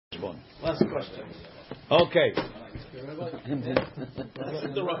Heshbon. Last question. Okay.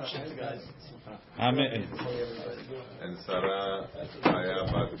 Interruptions, guys. Amen. And Sarah Aya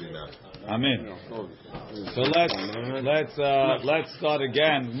Badrina. Amen. So let's start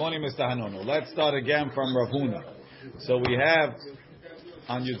again. Good morning, Mr. Hanono. Let's start again from Rav Huna. So we have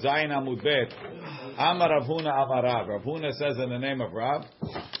on Yud Zayin Amud Bet, Amar Rav Huna Amar Rav. Rav Huna says in the name of Rav,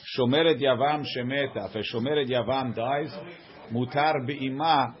 Shomeret Yavam Shemeta. If a Shomeret Yavam dies, Mutar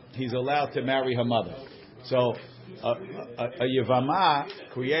Be'ima, he's allowed to marry her mother. So a Yavama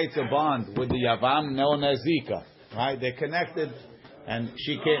creates a bond with the Yavam known as Zika. Right? They're connected, and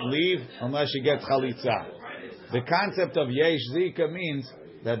she can't leave unless she gets Chalitza. The concept of Yesh Zika means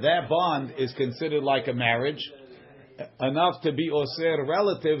that bond is considered like a marriage, enough to be Osir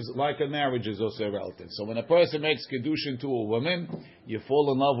relatives like a marriage is Osir relatives. So when a person makes Kedushin to a woman, you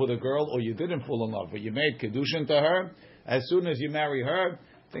fall in love with a girl, or you didn't fall in love, but you made Kedushin to her, as soon as you marry her,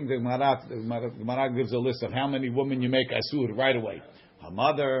 I think the Gemara gives a list of how many women you make Asur right away. Her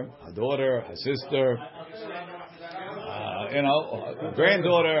mother, her daughter, her sister, her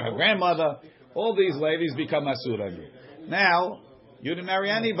granddaughter, her grandmother, all these ladies become Asur on you. Now, you didn't marry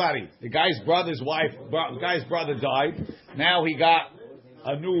anybody. The guy's brother died. Now he got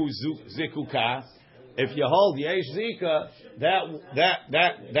a new Zikuka. If you hold Yesh Zika,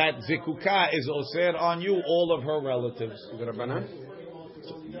 that Zikuka is Osir on you, all of her relatives.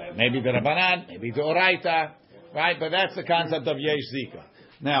 Maybe the Rabbanan, maybe the Oraita, right? But that's the concept of Yesh Zika.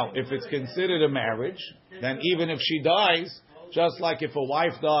 Now, if it's considered a marriage, then even if she dies, just like if a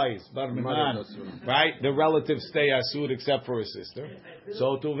wife dies, right? The relatives stay Asur except for her sister.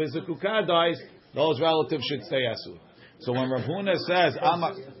 So too, if Zikuka dies, those relatives should stay Asur. So when Rav Huna says,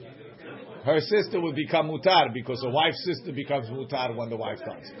 her sister would become mutar because a wife's sister becomes mutar when the wife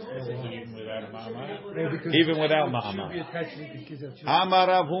dies. Even without ma'ama. Amar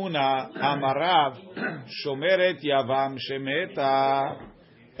Rav Huna, Amar Rav, Shomeret Yavam Shemeta.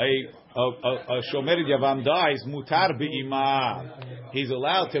 A Shomeret Yavam dies, mutar be'ima. He's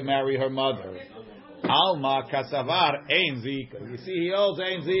allowed to marry her mother. Alma Kasavar Ein Zika. You see, he holds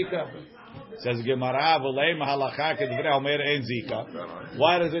Ein Zika. Says Gemara,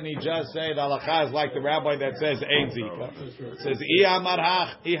 why doesn't he just say the halacha is like the rabbi that says Ein Zika? Says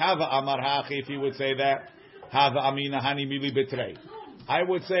if he would say that, I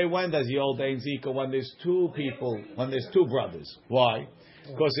would say, when does he hold Ein Zika? When there's two people, when there's two brothers. Why?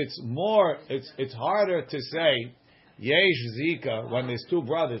 Because it's harder to say Yesh Zika when there's two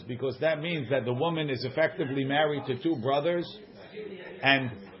brothers, because that means that the woman is effectively married to two brothers,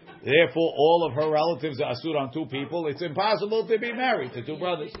 and therefore, all of her relatives are asur on two people. It's impossible to be married to two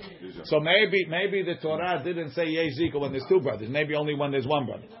brothers. So maybe the Torah didn't say Yesh Zika when there's two brothers. Maybe only when there's one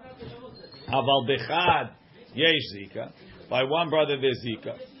brother. Aval Bechad Yesh Zika. By one brother there's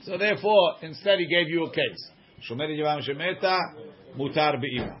Zika. So therefore, instead he gave you a case. Shomer Yavam Shemeta Mutar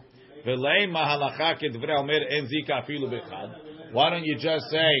Be'ima. V'lei Mahalacha Kedvrei Omer En Zika Afilu Bechad. Why don't you just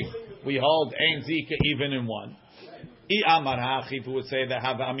say we hold En Zika even in one? If we would say that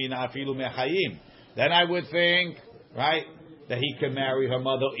Hava Amina Afilu Mechayim, then I would think, right, that he can marry her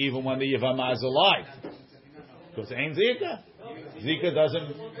mother even when the Yavama is alive. Because ain't Zika. Zika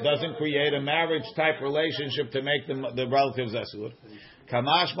doesn't create a marriage type relationship to make the relatives asur.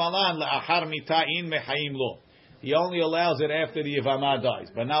 Kamash Malan La'achar Mita'in Mechayim Lo. He only allows it after the Yavama dies,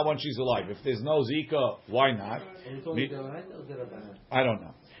 but not when she's alive. If there's no Zika, why not? I don't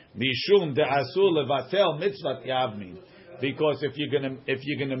know. Mishum de'asur levatel mitzvat yavmin. Because if you're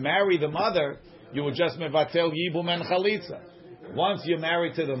gonna marry the mother, you would just mevatel yibum and chalitza. Once you're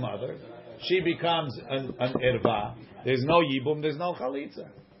married to the mother, she becomes an erva. There's no yibum, there's no chalitza.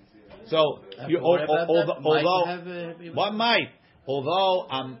 So although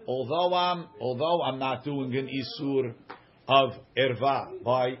I'm not doing an isur of erva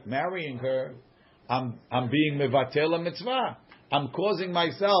by marrying her, I'm being mevatel a mitzvah. I'm causing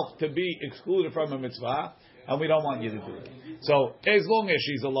myself to be excluded from a mitzvah, and we don't want you to do it. So, as long as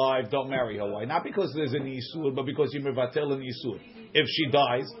she's alive, don't marry her. Why? Not because there's an isur, but because you mevatel an isur. If she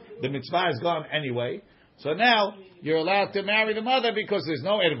dies, the mitzvah is gone anyway. So now, you're allowed to marry the mother because there's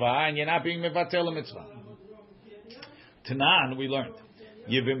no erva, and you're not being mevatel a mitzvah. Tanan, we learned.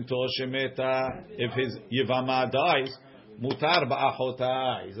 Yivim to shemeta, if his yivama dies, mutar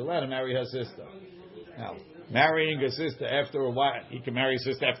ba'achota. He's allowed to marry her sister. Now, marrying a sister after a wife, he can marry a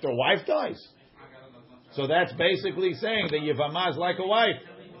sister after a wife dies. So that's basically saying that Yavama is like a wife.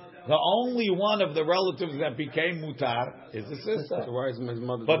 The only one of the relatives that became mutar is the sister. So why is his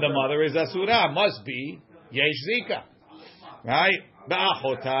mother? But the mother is asura. Must be Yesh Zika. Right?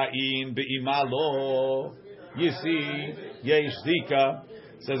 Ba'achota'in be'imalo. You see, Yesh Zika.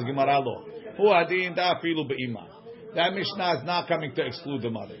 Says Gemara lo. Hu adin da afilu be'ima. That Mishnah is not coming to exclude the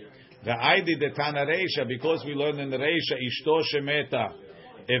mother. The Aidi de Tana Reisha, because we learned in the Reisha, Ishto Shemeta,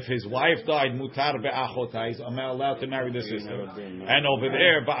 if his wife died, Mutar be'achota, he's allowed to marry the sister. And over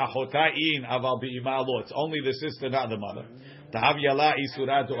there, be'achota in aval be'ima lo, it's only the sister, not the mother. Tahav yala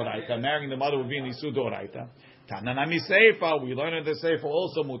isura d'oraita, marrying the mother would be an isur d'oraita. Tananami seifa, we learn in the seifa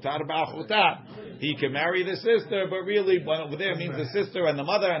also, Mutar be'achota, he can marry the sister, but really, over there means the sister and the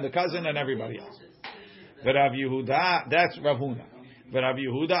mother and the cousin and everybody else. But Rav Yehuda, that's Rav Huna. But Rav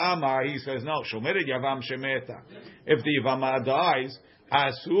Yehuda Amar, he says no. Shomered Yavam Shemeta. If the Yavama dies,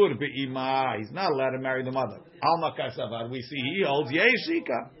 Asur be'ima, he's not allowed to marry the mother. Alma Kasavar, we see he holds Yesh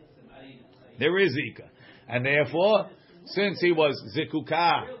Zika. There is Zika, and therefore, since he was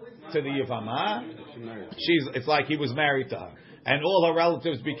Zikuka to the Yavama, it's like he was married to her, and all her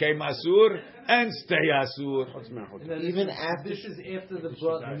relatives became Asur and stay Asur. Even after this is after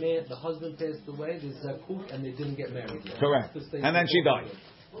the husband passed away, there's Zakuk, and they didn't get married. Correct. And then she died.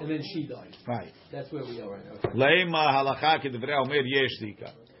 And then she died. Right. That's where we are right now. Leima halacha k'divrei omer yesh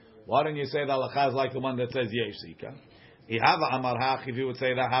zika. Why don't you say the halacha is like the one that says yesh zika? Ihava amar hach, if you would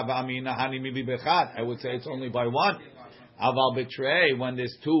say that hava amina hani mili bechat, I would say it's only by one. Aval betray, when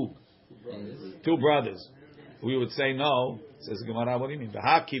there's two brothers, we would say no. Says Gemara, what do you mean?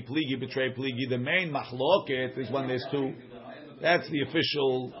 V'haki pligi betray pligi. The main machloket is when there's two. That's the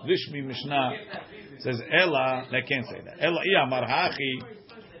official Vishmi Mishnah. It says Ella, they can't say that. Ella iyamar hachi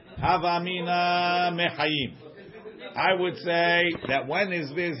hava amina mechayim. I would say that when is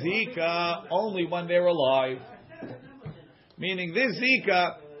this zika? Only when they're alive. Meaning this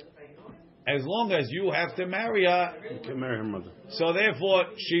zika, as long as you have to marry her, You can marry her mother. so therefore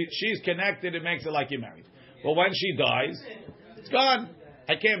she's connected. It makes it like you're married. But when she dies, it's gone.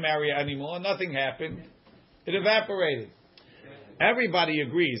 I can't marry her anymore. Nothing happened. It evaporated. Everybody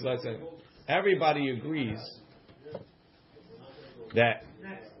agrees. Everybody agrees that,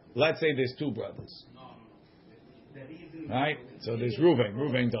 let's say there's two brothers. Right? So there's Reuven.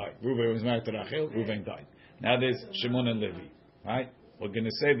 Reuven died. Reuven was married to Rachel. Reuven died. Now there's Shimon and Levi. Right? We're going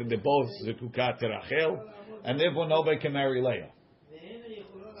to say that they're both Zekukat to Rachel, and therefore nobody can marry Leah.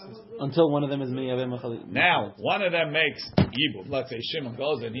 Until one of them is Miyaveh Machali. Now, one of them makes Yibum. Let's say Shimon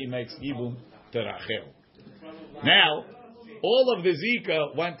goes and he makes Yibum to Rachel. Now, all of the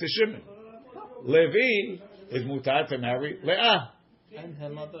Zika went to Shimon. Levi is mutar to marry Leah. And her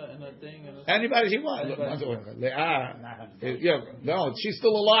mother and her thing. And Anybody she wants. Leah. Yeah, no, she's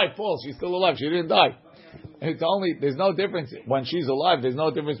still alive, Paul. She's still alive. She didn't die. There's no difference. When she's alive, there's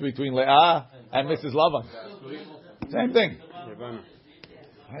no difference between Leah and Mrs. Lavan. Same thing.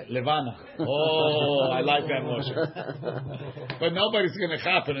 Levana. Oh, I like that motion. But nobody's going to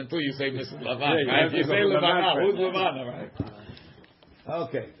happen until you say Mrs. Lavan. Right? If you say Levana, who's Levana, right?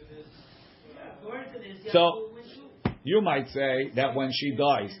 Okay. So, you might say that when she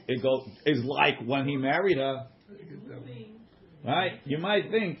dies, is like when he married her. Right? You might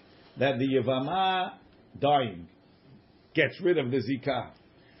think that the Yavama dying gets rid of the Zikah.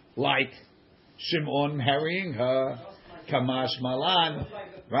 Like Shimon marrying her. Kamash Malan.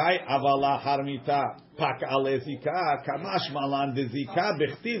 Right? Avala harmita paka ale zika kamash malan the zika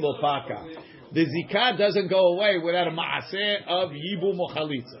bechti lo paka. The zika doesn't go away without a maaseh of yibu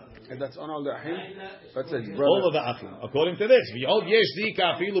mochalitza. And that's on all the achim. That's it. All of the achim. According to this, if you hold yesh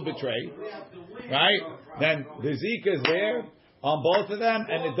zika afilu betray, right? Then the zika is there on both of them,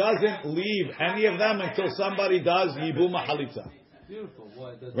 and it doesn't leave any of them until somebody does yibu mochalitza. Beautiful.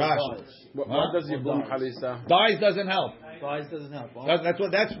 Rashi. What does Yibum Chalisa? Dies doesn't help. Dies doesn't help.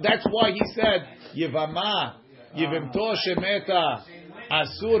 That's why he said Yivama Yivimto Shemeta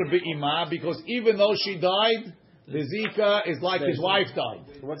Asur Be'ima, because even though she died, the Zika is like his wife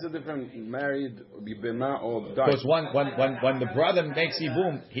died. What's the difference? Married, Bima, or died? Because when the brother makes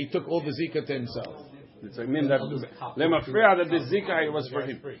Yibum, he took all the Zika to himself. It's like mean that Lemafreya that the Zika was for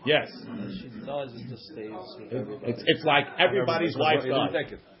him. Yes. she dies, it just stays with everybody. It's like everybody's wife He didn't died.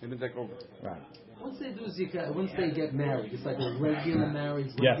 take it. He didn't take over. Right. Once they do zika, once they get married, it's like a regular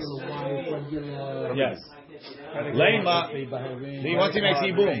marriage, Yes. regular wife, regular. Yes. Lema. Once he makes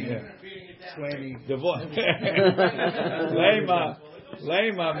Yibum. Divorce.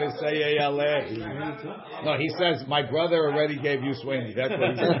 Lema Messiah Yaleh. No, he says, my brother already gave you Sweeney. That's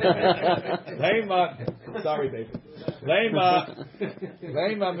what he said. Lema. Sorry, David.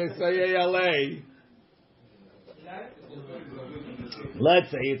 Lema Messiah Yaleh.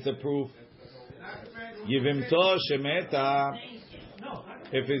 Let's say it's a proof. Yivimto Shemeta.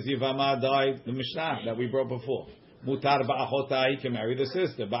 If his Yivama died, the Mishnah that we brought before. Mutar ba'achota, he can marry the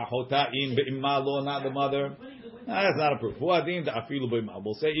sister. Ba'achota in be'imma lo, not the mother. That's not a proof. We'll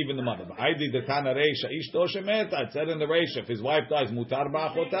say even the mother. It said in the Reisha, if his wife dies, mutar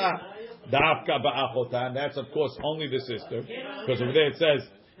ba'achota, dafka ba'achota, and that's of course only the sister, because over there it says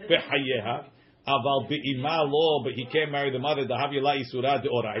behayeha. Aval be'ima lo, but he can't marry the mother. Dahavila isura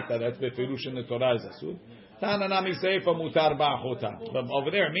deoraita. That's befirush in the Torah is asur. Tananami seifa mutar ba'achota. But over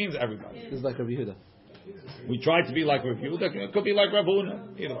there it means everybody. It's like Rabbi Yehuda. We try to be like Rav Yehuda. It could be like Rav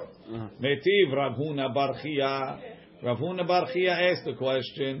Huna. Either way. Metiv Rav Huna bar Chia. Rav Huna bar Chia asked the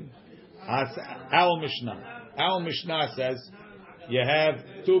question. Our Mishnah says you have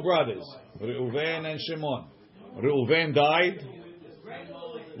two brothers, Reuven and Shimon. Reuven died.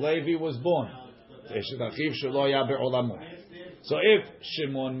 Levi was born. So if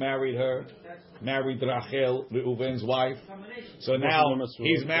Shimon married Rachel, Reuven's wife, so now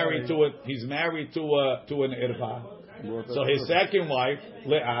he's married to an irva. So his second wife,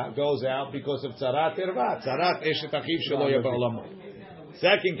 Leah, goes out because of tzarat irva. Tzarat eshet achiv shelo yeh be'olamo.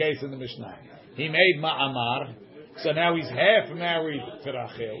 Second case in the Mishnah, he made ma'amar, so now he's half married to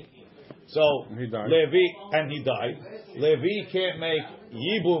Rachel. So Levi, and he died. Levi can't make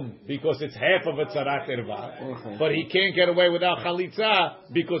yibum because it's half of a tzarat irva, but he can't get away without chalitza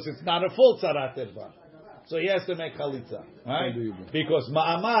because it's not a full tzarat irva. So he has to make chalitza, right? Because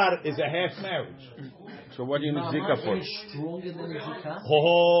ma'amar is a half marriage. So what do you need zika for? Stronger than a zika?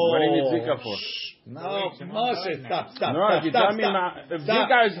 What do you need zika for? No, Moshe, stop. No, if you tell me if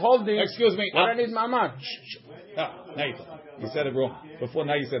zika is holding, excuse me, what I need ma'amar? Now you said it wrong. Before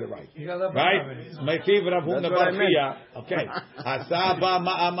now you said it right. Right? Metiv Rav Huna bar Chia. Okay. Asaba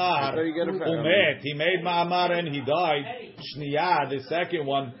ma'amar. Umet. He made ma'amar and he died. Shniya, the second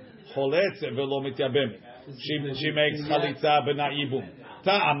one, choletz velo mityabem. She makes chalitza but not yibum.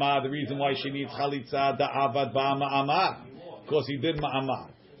 Ta'ama, the reason why she needs chalitza, da'avad ba ma'amar. Because he did ma'amar.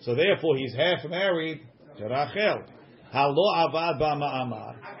 So therefore he's half married to Rachel. Halo avad ba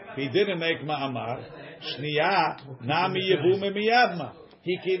ma'amar. He didn't make ma'amar. Shniya, nami yibum miyadma.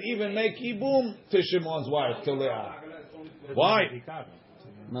 He can even make yibum to Shimon's wife, to Leah. Why?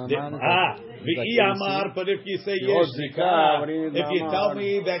 V'iyamar, but if you say yes, zika, if you tell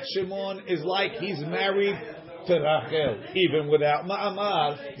me that Shimon is like he's married to Rachel, even without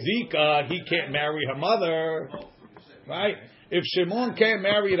ma'amar, zika, he can't marry her mother, right? If Shimon can't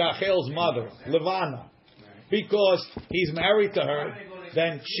marry Rachel's mother, Levana, because he's married to her,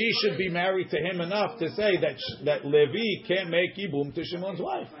 then she should be married to him enough to say that Levi can't make yibum to Shimon's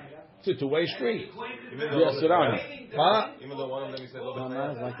wife. It's a two-way street. Even though one of them said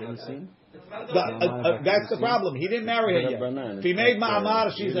that's the problem. He didn't marry her yet. If he made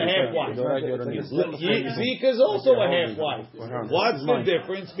ma'amar, she's a half wife. Zika is also a half wife. What's the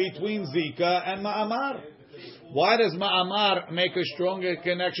difference between Zika and ma'amar? Why does ma'amar make a stronger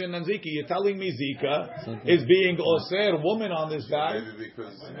connection than Zika? You're telling me Zika is being oser woman on this guy? maybe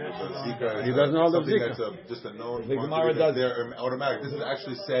because Zika He doesn't hold up something Zika. that's just a known The quantity Gemara that does. they're automatic. This is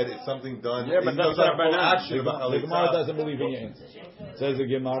actually said it's something done. Yeah, but that's not action. The Gemara doesn't believe in your answer. Says the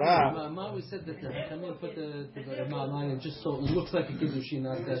Gemara. Ma'amar, we said that the Hakamim put the ma'amar in just so it looks like a kiddushin,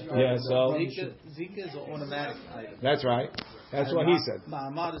 not that. Yeah, so Zika is an automatic item. that's right. That's what he said.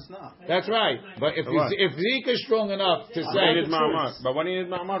 Ma'amad is not. That's right. But if Zika is strong enough to I say, need ma'amar. But what do you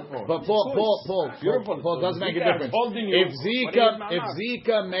need ma'amar for? but Paul doesn't make a difference. If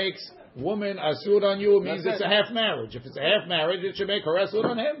Zika makes woman asur on you, it means it's a half marriage. If it's a half marriage, it should make her asur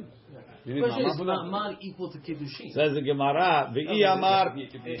on him. You need Question is ma'amar for that? ma'amar equal to kiddushin? Says the Gemara, V'iyamar.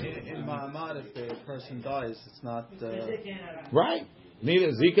 In Ma'amad, if the person dies, it's not. Right.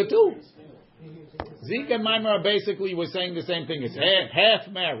 Neither Zika too. Zika and Maimar are basically we're saying the same thing. It's half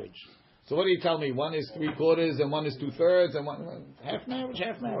marriage. So what do you tell me? One is 3/4 and one is 2/3 and one half marriage.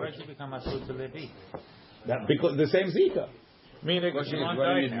 Why should become asur to Levi? That because the same Zika. Meaning, What do you need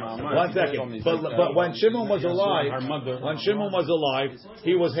ma'amar? one second. But when Shimon was alive,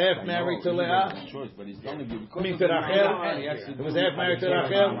 he was half married to Leah. But he's telling you I mean to Rachel. He was half married to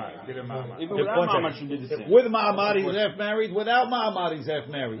Rachel. even without ma'amar should be the same. With Ma'amar, he's half married. Without Ma'amar, he's half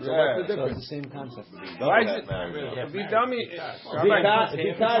married. So what's the So it's difference? the same concept. Why is it? If you tell me, Zika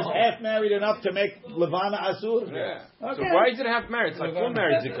is half married enough to make Levana Asur. Yeah. Okay. So why is it half married? It's like full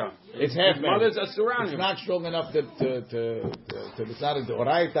marriage zika. It's half His married. mother's asur on It's him. not strong enough to it's not a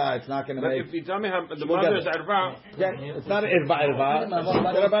Doraita. It's not going to But make. if you tell me how the mother is arva, It's not an irva.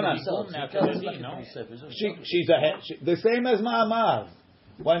 She's the same as Ma'amar.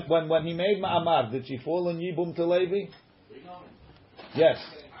 When he made Ma'amar, did she fall in Yibum to Levi? Yes,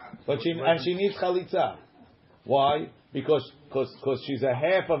 but she needs chalitza. Why? Because she's a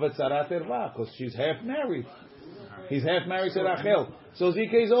half of a tzarat irva. Because she's half married. He's half married to Rachel. So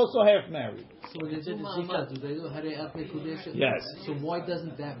Zika is also half married. So when they did the Zika, do they do Harei Af Mekudesh? Yes. So why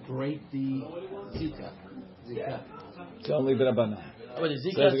doesn't that break the Zika? It's only the Rabbanan. But the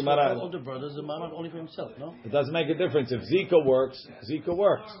Zika Says is Gemara- for older brothers, the Ma'amar only for himself, no? It doesn't make a difference. If Zika works, Zika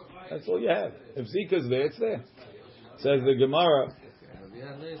works. That's all you have. If Zika's there, it's there. Says the Gemara,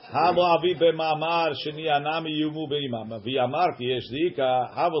 Havo avi b'ma'amar sheni anami yumu b'imam. V'yamarti yesh Zika,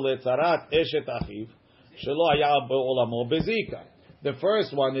 havo letzarat eshet achiv, shelo haya be'olamo b'Zika. The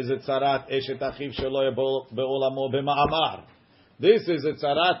first one is a tzarat eshet achiv shelo haya be'olamo b'ma'amar. This is a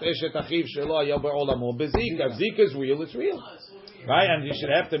tzarat eshet achiv shelo haya be'olamo b'Zika. If Zika is real, it's real. Right? And you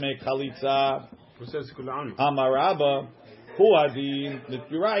should have to make chalitza. Who says Kulani? Amaraba, hu adin.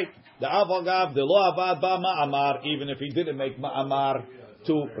 You're right. The avagav, the lo avad ba ma'amar, even if he didn't make ma'amar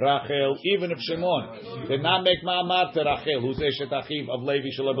to Rachel, even if Shimon did not make ma'amar to Rachel, who's eshet achiv of Levi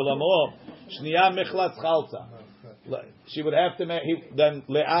shelo b'lamo, shniya michlatz chalza. She would have to make, then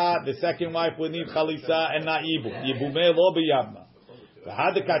Leah, the second wife, would need chalitza and not yibum. Yibumeh lo b'yabma.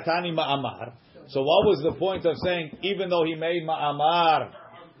 V'had katani ma'amar. So what was the point of saying, even though he made ma'amar,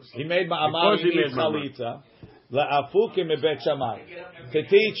 he needs chalitza, la'afukim me Bet Shammai, to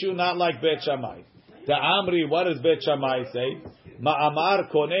teach you not like Bet Shammai. The Amri, what does Bet Shammai say? Ma'amar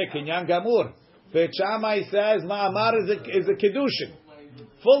koneh kinyan gamur. Bet Shammai says ma'amar is a kedushin,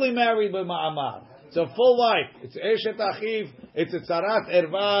 fully married with ma'amar. It's a full wife. It's eshet achiv. It's a tzarat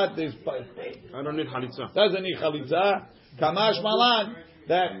ervat. I don't need chalitza. Doesn't need chalitza. Kamash malan.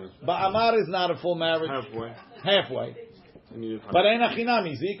 That Ba'amar is not a full marriage. Halfway. But Ein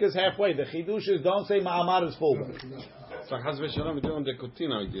Achinami, Zika is halfway. The Chidushas don't say Ma'amar is full. So Chaz v'Shalom, you're doing the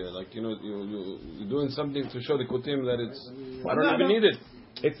Kutin idea. Like, you're doing something to show the Kutim that it's... I don't even need it.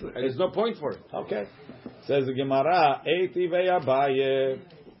 There's no point for it. Okay. Says the Gemara, Eiti ve'abaye.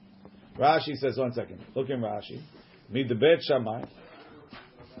 Rashi says, one second. Look in Rashi. Mid the Bet Shammai.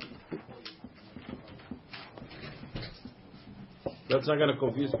 That's not going to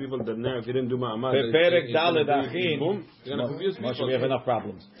confuse people that now, if you didn't do Ma'amar, Perek Daled Achin. You're going to confuse people. Moshe, we have enough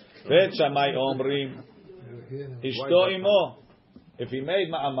problems. Bet Shammai Omrim. Ishto imo. If he made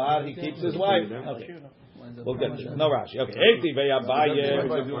Ma'amar, he keeps his wife. Okay. We'll get to no Rashi. Okay. Eiti ve'abaye.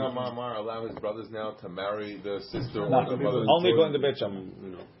 Everybody doing Ma'amar allow his brothers now to marry the sister No, or the brother? only going to Bet Shammai.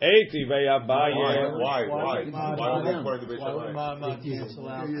 Eiti ve'abaye. Why only according to Bet Shammai?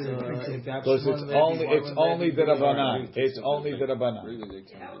 Because it's only the Rabbanan. It's only the Rabbanan.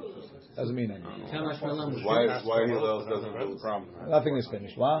 Doesn't mean anything. Why Hillel doesn't do the problem? Nothing is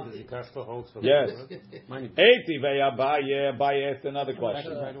finished. What? Yes. Eiti ve'abaye. Abaye asked another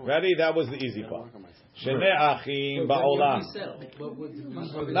question. Ready? That was the easy part. Shnei achim ba'olam.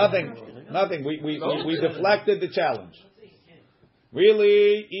 Nothing. We deflected the challenge.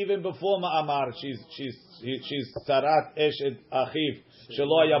 Really, even before Ma'amar, she's tzarat eshet achiv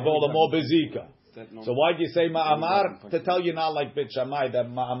shelo yavo lamo bezika. So why do you say Ma'amar? To tell you not like Bet Shammai that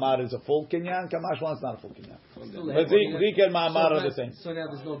Ma'amar is a full kinyan. Kamash one's not a full kinyan. But Zika and Ma'amar are the same. So now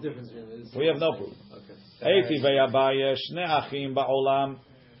there's no difference really. We have no proof. Eiti ve'abaye shnei achim ba'olam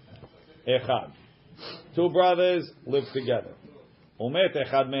echad. Two brothers live together. Umet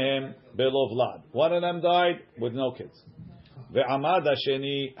echad mehem belo vlad. One of them died with no kids. Ve'amad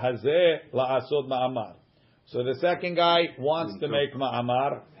hasheni hazeh la'asod ma'amar. So the second guy wants to make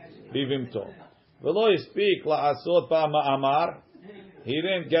ma'amar. Bivim tov. V'lo yispik la'asod pa ma'amar. He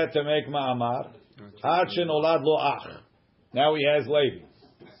didn't get to make ma'amar. Ad shenolad lo ach. Now he has Levi.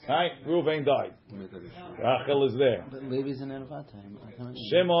 Right? Reuven died. Rachel is there. But Levi's in Ervata.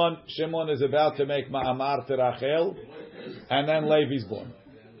 Shimon is about to make ma'amar to Rachel, and then Levi's born.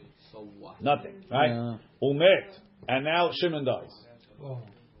 So what? Nothing, right? Umet, and now Shimon dies.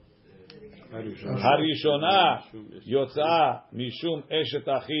 Harishona yotza mishum eshet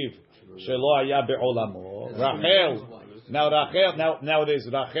achiv shelo haya be'olamo. Rachel. Now there's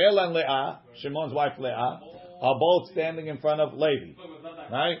Rachel and Leah, Shimon's wife Leah, are both standing in front of Levi,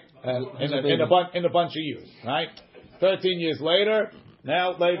 right? In a bunch of years, right? 13 years later,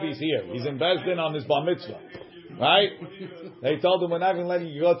 now Levi's here. He's in Beis Din on his bar mitzvah, right? They told him, we're not even letting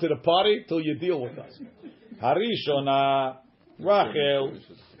you go to the party till you deal with us. Harishona, Rachel,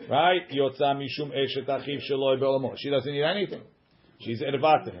 right? Yotza mishum eshet achiv shelo be'olamo. She doesn't need anything. She's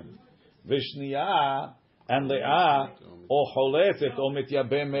ervat to him. Vishniya and Leah, or choletzet, or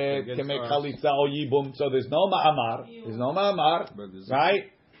mityabemet, to make chalitza or yibum. So there's no ma'amar.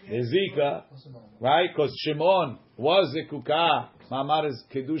 Right? There's Zika. Right? Because Shimon was zikukah. Ma'amar is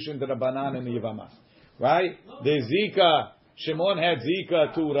kedushin d'Rabbanan and Yivama. Right? There's Zika. Shimon had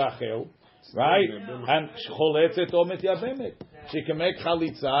Zika to Rachel. Right? And choletzet or mityabemet. she can make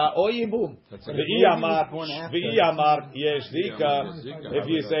chalitza or yibum. V'i amar yesh zika. If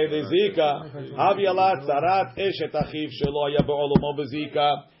you say the zika, havyalat sarat eshet achiv shelo haya be'olomo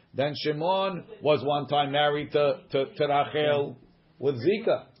bezika. Then Shimon was one time married to Rachel with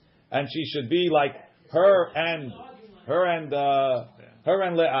zika, and she should be like her and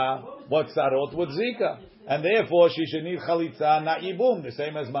Leah. What sarot with zika. And therefore, she should need chalitza, not yibum, the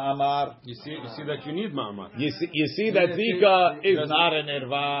same as ma'amar. You see that you need ma'amar. You see that zika is not an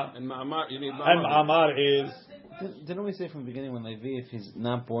irva, and ma'amar you need ma'amar. And ma'amar is. Didn't we say from the beginning when Levi, if he's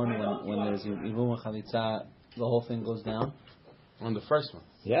not born when there's yibum and chalitza, the whole thing goes down? On the first one.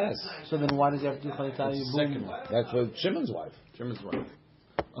 Yes. So then why does he have to do chalitza yibum? Second one. That's for Shimon's wife. Shimon's wife.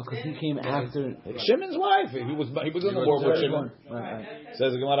 Oh, because he came after Shimon's wife. He was in the war with Shimon. Right.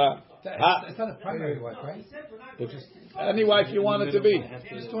 Says the Gemara. It's not a primary wife, right? Any wife you want it to be.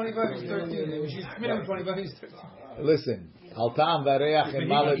 She's 25, he's 13. She's minimum 25, he's 13. Listen, Altam vareach and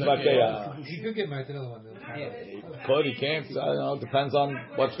malet vakeya. He could get married to another one. Could, he can't. I don't know. It depends on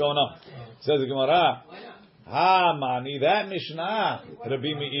what's going on. Says the Gemara. Mani, that Mishnah, Rabbi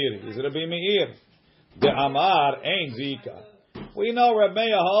Meir. Is Rabbi Meir? The Amar ain't Zika. We know Rabbi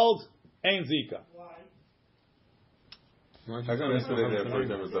Meir holds ain't Zika. How come yesterday they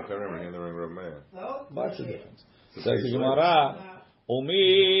approached him with Zacharim and the Rabbi Meir? What's the difference? Says the Gemara.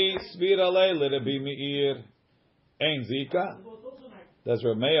 Umi svira leile Rabbi Meir ain't Zika. Does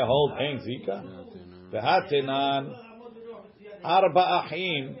Rabbi Meir hold ain't Zika? V'hatenan arba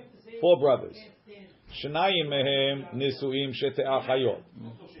achim, 4 brothers. Shnayim mehem nisuim shete achayot.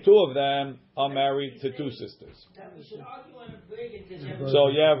 2 of them are married to 2 sisters. So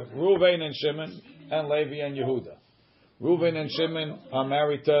you have Reuven and Shimon and Levi and Yehuda. Reuven and Shimon are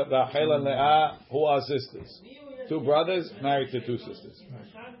married to Rachel and Leah, who are sisters. 2 brothers married to 2 sisters.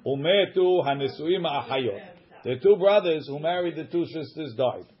 Umetu hanisuim achayot. The 2 brothers who married the 2 sisters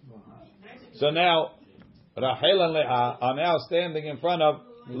died. So now Rachel and Leah are now standing in front of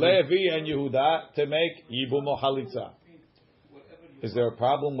Levi and Yehuda to make yibum or chalitza. Is there a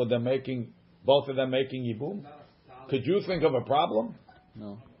problem with them both of them making yibum? Could you think of a problem?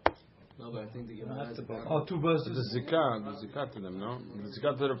 No. No, but I think the Gemara has to go. 2 brothers. The zikah to them, no? The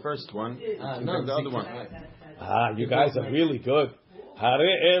zikah to the first one. No, the other one. You guys are really good.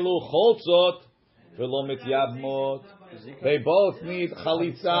 Hare elu cholzot v'lo mityabmot. They both need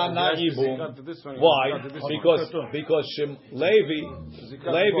chalitza, not yibum. Why? Because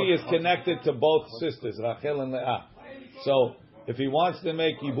Levi is connected to both sisters, Rachel and Leah. So if he wants to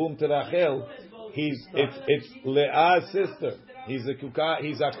make yibum to Rachel, it's Leah's sister. He's a kuk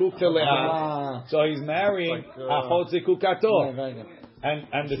to Leah, so he's marrying achot zikukato.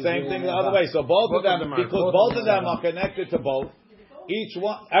 And the same thing the other way. So both of them, because both of them are connected to both.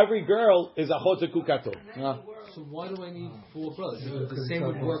 Every girl is achot zikukato. So why do I need 4 brothers? The same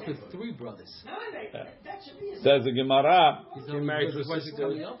would work with 3 brothers. Says the Gemara. You married to a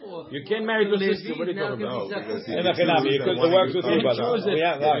sister. You can't marry to a sister. What are you talking about? It works with 3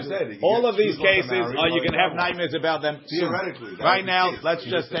 brothers. All of these cases you can have nightmares about them. Theoretically. Right now, let's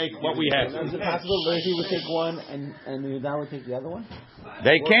just take what we have. Is it possible Levi would take one and Yehuda would take the other one?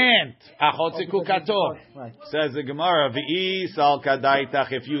 They can't. Right. Says the Gemara. V'i sal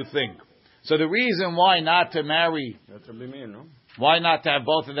kadaitach, if you think. So the reason why not to marry, That's Rabbi Meir, no? why not to have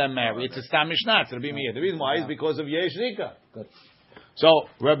both of them marry? It's a Stam Mishnah, it's Rabbi Meir. The reason why is because of Yesh Zika. Good. So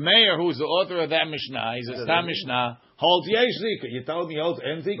Rabbi Meir, who's the author of that Mishnah, he's a Stam Mishnah, holds Yesh Zika. You told me he holds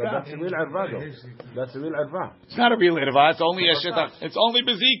En Zika? That's a real arva, though. That's a real arva. It's not a real Irva, it's only it's only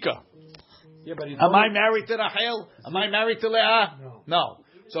Bezika. Yeah, but Am I married to Rachel? Am I married to Leah? No.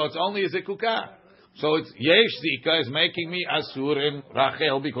 So it's only a Zikukah. So it's Yesh Zika is making me Asur in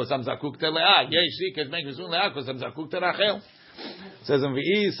Rachel because I'm Zakuk to Leah. Yesh Zika is making me Asur in Leah because I'm Zakuk to Rachel. It says in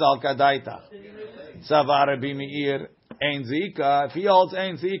V'i Sal Kadaita. Savar Rabbi Meir Ein Zika. If he holds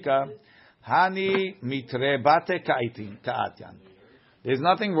Ein Zika, Hani Mitre Bate Ka'atyan. There's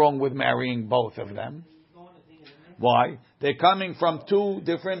nothing wrong with marrying both of them. Why? They're coming from 2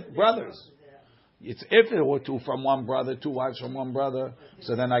 different brothers. It's if it were 2 from one brother, 2 wives from one brother,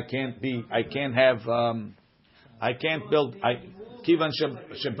 so then I can't build, Kivan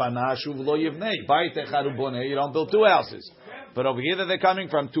Shebana Shuv Lo Yivnei, Bayit Echad Ubonei, you don't build 2 houses. But over here that they're coming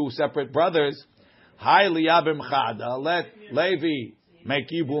from 2 separate brothers, Hai Liyabim Chada, let Levi make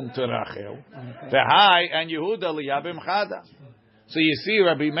Yibum to Rachel, V'hai and Yehuda Liyabim Chada. So you see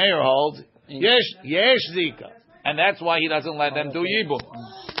Rabbi Meir holds, Yesh Zika, and that's why he doesn't let them do Yibum.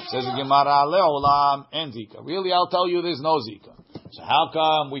 Says the Gemara, Le'olam en Zika. Really, I'll tell you, there's no Zika. So how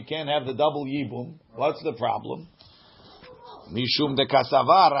come we can't have the double Yibum? What's the problem? Mishum de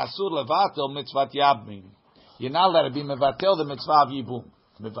kasavar asur levatel mitzvat yabmin. you're not allowed to be mevatel the mitzvah of yibum.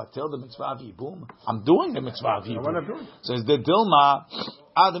 Mevatel the mitzvah of yibum. I'm doing the mitzvah of yibum. Says the Dilma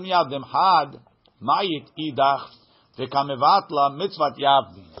Adam Yadim Had Mayit Idach V'kamevatla Mitzvat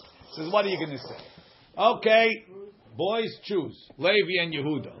Yavdin. Says, what are you going to say? Okay, boys choose Levi and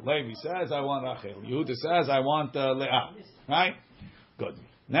Yehuda. Levi says, I want Rachel. Yehuda says, I want Leah. Right? Good.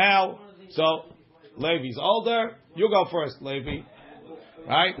 Now, so Levi's older. You go first, Levi.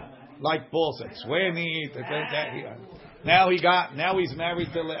 Right? Like Paul said, Sweini. Now he's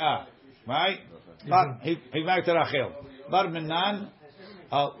married to Leah. Right? He's married to Rachel. Bar Minan,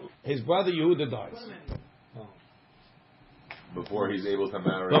 his brother Yehuda dies. Before he's able to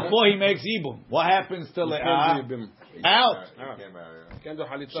marry. Before he makes Ibum. What happens to Leah? Out. Can't do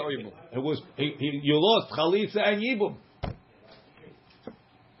Chalitza or Yibum. It was you lost Chalitza and Yibum.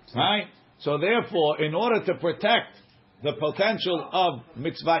 Right? So therefore, in order to protect the potential of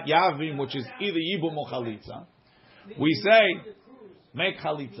Mitzvat Yavim, which is either Yibum or Chalitza, we say, make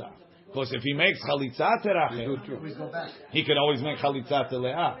Chalitza. Because if he makes Chalitza to Rachel, he can always make Chalitza to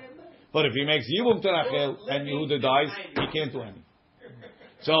Leah. But if he makes Yibum to Rachel and Yehuda dies, he can't do anything.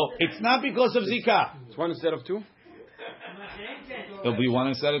 So it's not because of Zikah. It's one instead of two? It'll be one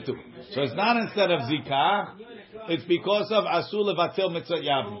instead of two. So it's not instead of Zikah. It's because of Asul Levatil Mitzvah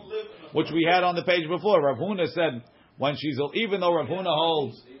Yavim, which we had on the page before. Rav Huna said, when she's, even though Rav Huna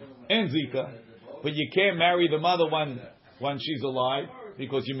holds in Zikah, but you can't marry the mother when she's alive,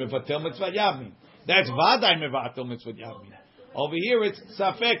 because you Mevatil Mitzvah Yavim. That's Vadai Mevatil Mitzvah Yavim. Over here it's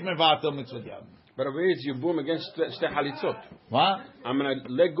Safek Mevatel Mitzvah Yavim. But over here it's Yibum against Shtei Halitzot. What? I'm going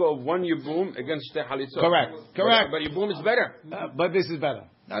to let go of one Yibum against Shtei Halitzot. Correct. But Yibum is better. But this is better.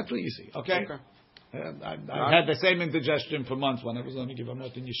 That's what you see. Okay? I had the same indigestion for months when I was learning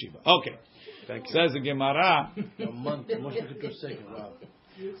Givamot in Yeshiva. Okay. Thank you. Says the Gemara. A month. Moshe took a second. Wow.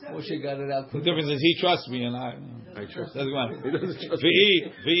 Moshe got it out. The difference is he trusts me and I trust. That's Gemara. He doesn't trust you.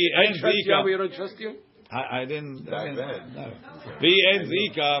 You don't trust you? I didn't. No. V and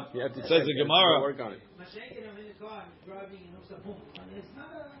Zika says the Gemara. Work on it.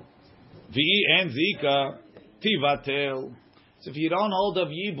 V and Zika Tivatel. So if you don't hold of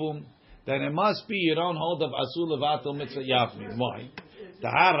Yibum, then it must be you don't hold of Asul Levatel Mitzvah Yavim. Why?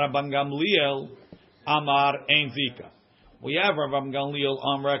 Tahar Rabban Gamliel Amar Ein Zika. We have Rabban Gamliel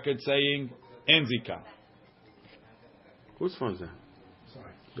on record saying Ein Zika. Whose phone is that?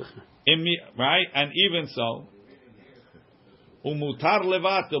 Right? And even so, Umutar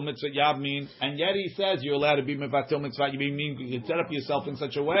Levatel Mitzvah Yavim, and yet he says you're allowed to be Mevatel Mitzvah Yavim, meaning you can set up yourself in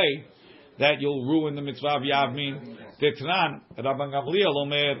such a way that you'll ruin the Mitzvah of Yavim. Tetran, Rabban Gamliel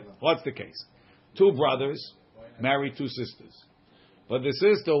Omer, what's the case? Two brothers married two sisters. But the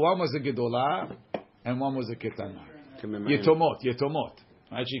sister, one was a Gedolah, and one was a Ketana. Yetomot.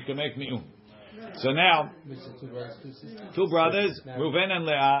 Right? She can make mi'un. So now, two brothers, Reuven and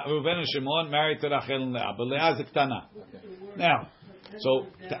Leah, Reuven and Shimon, married to Rachel and Leah, but Leah is a Ketana. Now, so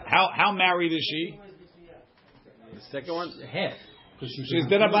how married is she? The second one? Half. She's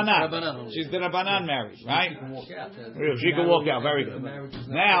Derabanan. She's Derabanan married, right? She can walk out. Very good.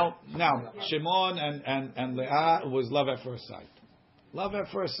 Now, Shimon and Leah was love at first sight. Love at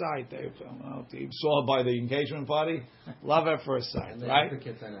first sight. They saw by the engagement party. Love at first sight, right?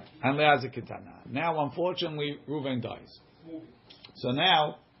 And Leah's a Ketana. Now, unfortunately, Reuven dies. So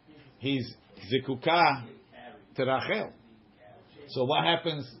now, he's Zikuka to Rachel. So what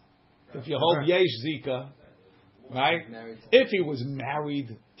happens if you hold Yesh Zika, right? If he was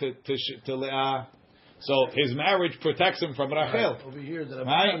married to Leah, so his marriage protects him from Rachel,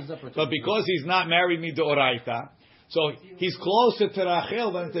 right? But because he's not married Midoraita, so he's closer to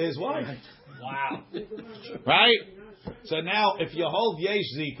Rachel than to his wife. Wow. Right? So now, if you hold Yesh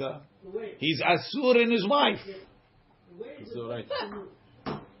Zika, he's Asur in his wife.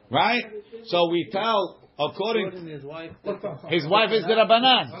 Right? So we tell, according to his wife is the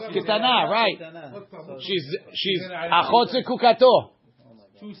Rabbanan, Kitana, right? She's Achot Kukato.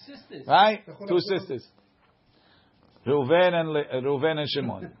 Two sisters. Right? Two sisters. Reuven and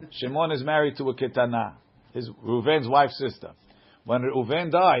Shimon. Shimon is married to a Kitana. His Reuven's wife's sister. When Reuven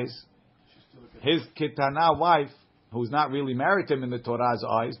dies, his Kitana wife, who's not really married to him in the Torah's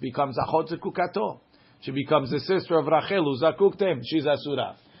eyes, becomes Achot Kukato. She becomes the sister of Rachel, who's Zakukta him. She's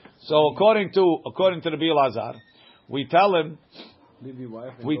Asura. So according to Rabbi Elazar, we tell him,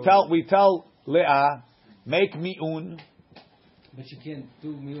 we tell Leah, make mi'un. But she can't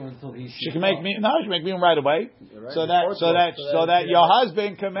do mi'un until he's. She can make mi'un. No, she can make mi'un right away. Right. So that your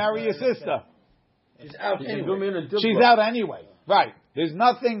husband can marry your sister. She's out anyway. She's out anyway. Right. There's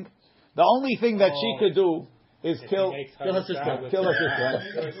nothing. The only thing that she could do is kill her sister. Kill her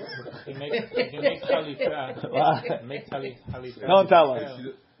sister. He makes chalitza. What? Makes chalitza. Don't tell us.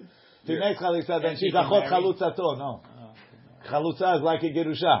 If he makes chalitza, then she's achot chalutzato. No. Chalutza is like a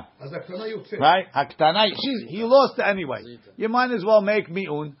gerusha. Right? Haktana, he lost it anyway. You might as well make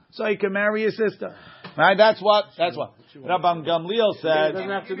mi'un so he can marry his sister. Right? That's what. Rabban Gamliel said. She doesn't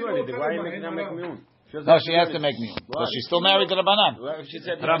have to do anything. Why are you making her make mi'un? No, she has to make mi'un. Because she's still married to Rabbanan. Well, if she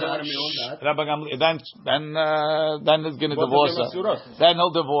said Rabban Gamliel, then he's going to divorce her. Then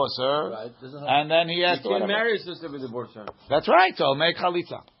he'll divorce her. And then he has to marry his sister with divorce her. That's right. So make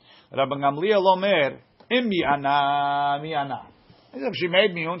chalitza. Rabban Gamliel omer. Im mi'ana. If she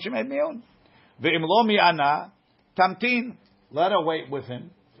made mi'un, she made mi'un. Ve'im lo mi'ana, tamtin. Let her wait with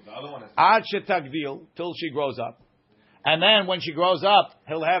him. Ad shetagdil, till she grows up. And then when she grows up,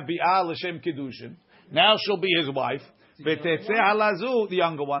 he'll have bi'ah l'shem kiddushin. Now she'll be his wife. Ve'tetzeh halazu, the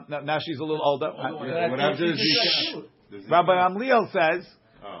younger one. Now she's a little older. Rabbi Gamliel says,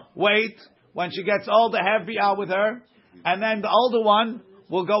 wait, when she gets older, have bi'ah with her. And then the older one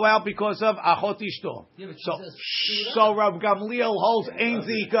will go out because of achot ishto. So Rav Gamliel holds ein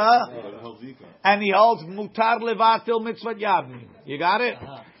zika, and he holds mutar levatil mitzvot yavnim. You got it?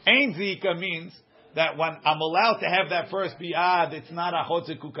 Ein zika means that when I'm allowed to have that first bi'ad, it's not achot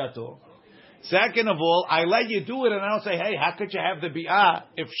zekukato. Second of all, I let you do it, and I don't say, hey, how could you have the bi'ah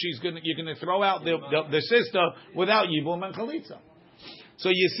if you're gonna throw out the sister without yibum and chalitza? So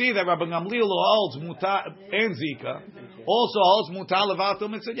you see that Rabbi Gamliel holds mutar ein zika, also holds mutar levatil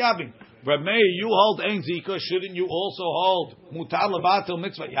mitzvot yavnim. Rabbi Meir, you hold ein zika, shouldn't you also hold mutar levatil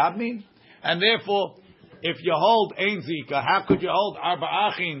mitzvot yavnim? And therefore, if you hold ein zika, how could you hold arba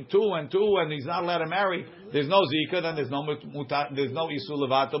achin, two, and he's not allowed to marry? There's no zika, then there's no isul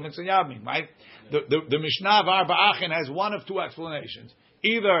levatil mitzvot yavnim, right? The Mishnah of arba achin has one of two explanations: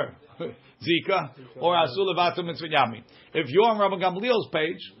 either zika or asul levatil mitzvot yavmin. If you're on Rabbi Gamliel's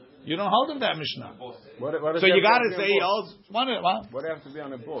page, you don't hold him that Mishnah. So you got to say he holds one of them. Huh? What have to be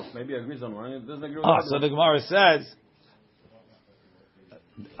on a both? Maybe agrees on one. It doesn't agree with so the Gemara says,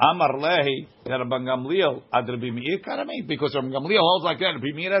 Amar lehi Rabbi Gamliel ad Rabbi Meir karami, because Rabbi Gamliel holds like that.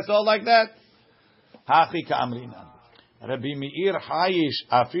 Rabbi Meir has held like that. Hachi ka'amrina. Rabbi Meir hayish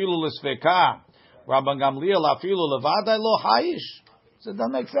afilu l'sveka. Rabbi Gamliel afilu levadai lo hayish. So it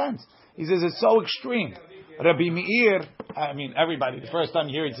doesn't make sense. He says it's so extreme. Rabbi Meir, I mean everybody, the first time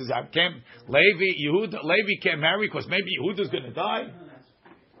you hear it, says, Levi can't marry because maybe Yehuda's going to die.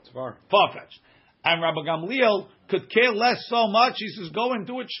 It's far-fetched. And Rabbi Gamliel could care less so much, he says, go and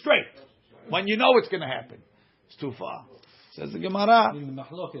do it straight. When you know it's going to happen. It's too far. Says the Gemara.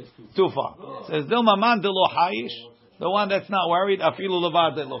 Too far. Says, Dilma man de lo hayish, the one that's not worried, afilu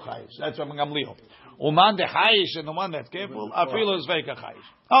levad de lo hayish. That's Rabbi Gamliel. Uman de hayish, and the one that's careful, afilu zveka hayish.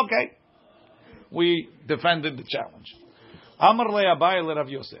 Okay. We defended the challenge. Amar le Abaye le Rav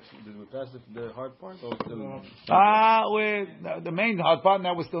Yosef. Did we pass the hard part? Or still? The main hard part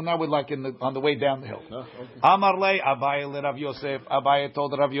now we're like on the way down the hill. Amar le Abaye le Rav Yosef. Abaye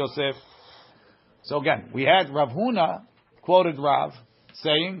told Rav Yosef. So again, we had Rav Huna quoted Rav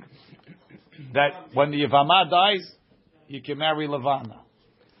saying that when the Yevamah dies, you can marry Levana.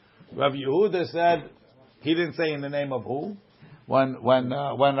 Rav Yehuda said he didn't say in the name of who. When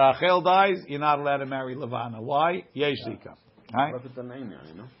Rachel dies, you're not allowed to marry Levana. Why? Yesh zika. Right?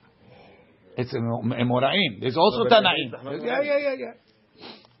 It's in Moraim. There's also Tanaim.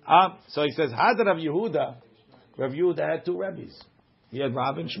 Yeah. So he says, Had Rav Yehuda. Rav Yehuda had two rabbis. He had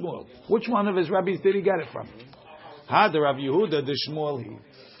Rav and Shmuel. Which one of his rabbis did he get it from? Had Rav Yehuda the Shmuel he.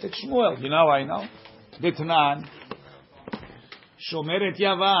 It's Shmuel. You know, I know. Ditnan. Shomeret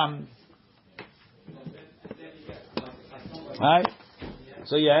Yavam. Right?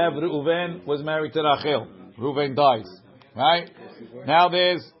 So you have Reuven was married to Rachel. Reuven dies. Right? Now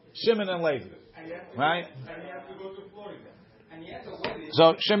there's Shimon and Levi. Right?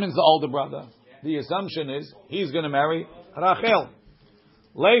 So Shimon's the older brother. The assumption is he's going to marry Rachel.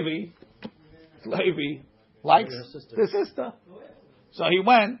 Levi likes the sister. So he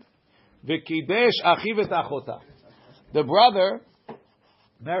went. V'kidesh achiv et achota. The brother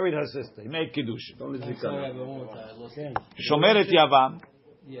married her sister. He made kiddush. Shomeret Yavam.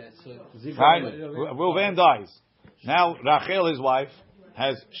 Right? Reuven dies. Now Rachel, his wife,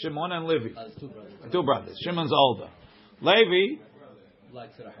 has Shimon and Levi. Two brothers. Shimon's older. Levi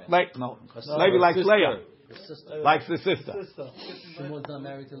likes Leah. Likes the sister. Shimon's not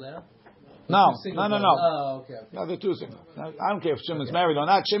married to Leah? No. Oh, okay. No, they're two single. I don't care if Shimon's married or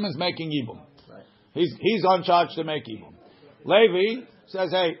not. Shimon's making Yibum. Right. He's on charge to make Yibum. Levi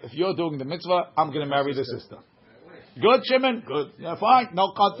says, hey, if you're doing the mitzvah, I'm going to marry the sister. Good, Shimon? Good. Yeah, fine.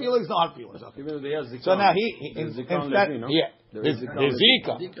 No hard feelings, no hard feelings. Okay. Even if they have Zika. So now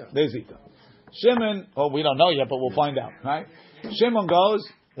there's Zika. Shimon, we don't know yet, but we'll find out, right? Shimon goes,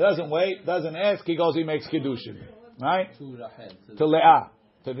 doesn't wait, doesn't ask, he goes, he makes Kiddushin, right? To Leah,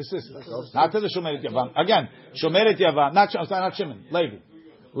 to the sister. Not to the Shomeret Yavam. Again, Shomeret Yavam, not Shimon, Levi.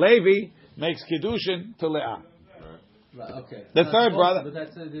 Levi makes Kiddushin to Leah. Okay. The third brother,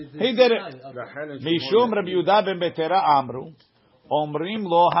 he did it. Mishum Rabbi Yehuda ben Betera Amru, Omrim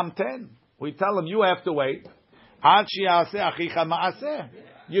lo hamten. We tell him, you have to wait. Ad shi'aseh achicha ma'aseh.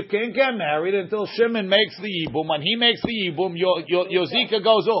 You can't get married until Shimon makes the yibum. When he makes the yibum, your zika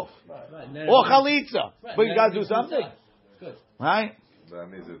goes off. Or chalitza. But you got to do something. Right?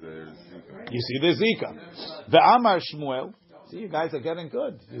 You see the zika. The Amar Shmuel. See, you guys are getting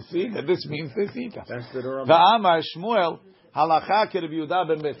good. You see that this means the zika. The Amar Shmuel. Halacha ke Rabbi Yehuda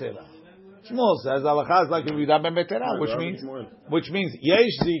ben Betera. Shmuel says halacha is like Rabbi Yehuda ben Betera, which means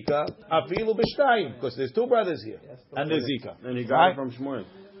yesh zika afilu b'shtayim, because there's two brothers here and there's zika. And he got it from Shmuel.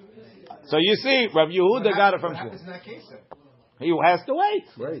 So you see, Rabbi Yehuda got it from Shmuel. In that case, He has to wait.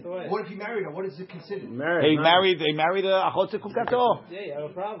 Right. what if he married her? What is it considered? They married a achot kukato. Yeah, you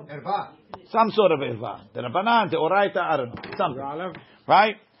have a problem. Erva. Some sort of erva. The Rabbanan, the Oraita, I don't know. Something.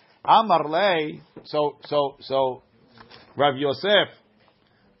 Right? Amar lei. So Rav Yosef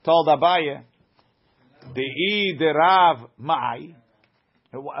told Abaye, the Rav Ma'ai.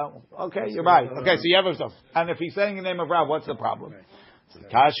 Okay, you're right. Okay, so you have stuff. And if he's saying the name of Rav, what's the problem?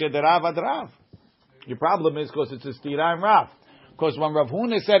 Kasha the Rav ad Rav. Your problem is because it's a stira and Rav. Because when Rav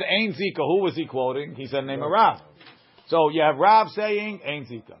Huna said Ein Zika, who was he quoting? He said the name of Rav. So you have Rav saying Ein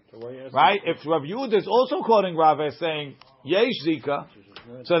Zika. Right? If Rav Yud is also quoting Rav as saying Yesh Zika,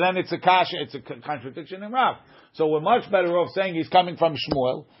 so then it's a kasha, it's a contradiction in Rav. So we're much better off saying he's coming from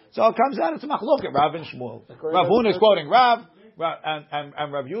Shmuel. So it comes out, it's a machloket, Rav and Shmuel. Rav Huna is quoting Rav,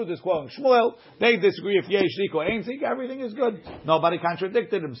 and Rav Yud is quoting Shmuel. They disagree if Yesh Zika or Ein Zika, everything is good. Nobody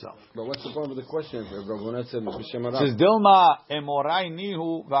contradicted himself. But what's the point of the question? If Rav Huna said B'Shem Rav. Says Dilma emorai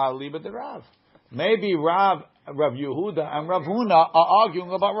nihu va'aliba de Rav. Maybe Rav Yehuda and Rav Huna are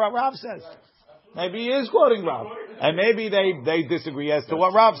arguing about what Rav says. Maybe he is quoting Rav, and maybe they disagree as to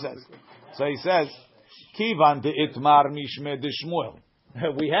what Rav says. So he says, Kivan de itmar mishme de Shmuel.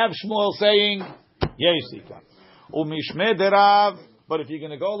 We have Shmuel saying Yesh Zika. Umishme de Rav. But if you're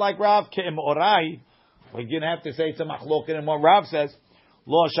going to go like Rav ke'em orai, we're going to have to say it's a machloket and what Rav says.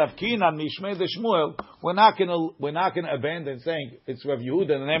 Lo shavkina mishme de Shmuel. We're not going to abandon saying it's Rav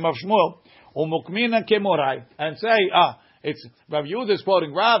Yehuda in the name of Shmuel. Umukmina kemorai, and say it's Rav Yehuda is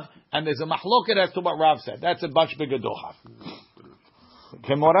quoting Rav, and there's a machloket as to what Rav said. That's a much bigger dohav.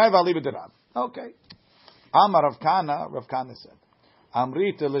 Kemorai v'aliba de Rav. Okay. Amar Rav Kana said,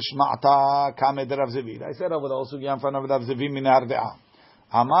 Amrita lishma'ata kame de Rav Zevid. I said over the also in front of Rav Zevid min Arde'ah.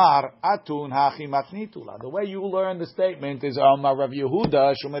 Amar atun hachi matnitula. The way you learn the statement is Amar Rav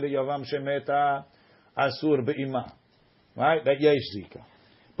Yehuda shomer yavam shemeta asur be'ima. Right? That yesh zika.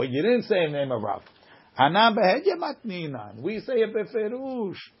 But you didn't say the name of Rav. Anam behedya matninan. We say it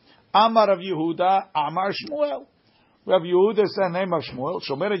beferush. Amar Rav Yehuda, Amar Shmuel. Rav Yehuda said the name of Shmuel.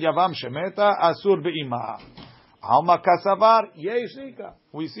 Shomer yavam shemeta asur be'ima. Alma kasavar yesh zika.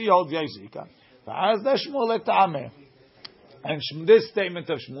 We see old yesh zika. V'az da Shmuel et'ameh. And this statement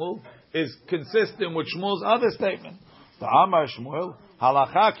of Shmuel is consistent with Shmuel's other statement. The Amar Shmuel,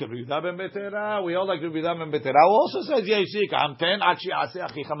 halacha ke Rabbi Yehuda ben Betera. We all like Rabbi Yehuda ben Betera. Who also says yesh zika. Hamten ad she'aseh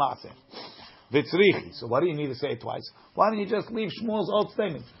achicha ma'aseh. V'tzrichi. So what do you need to say it twice? Why don't you just leave Shmuel's old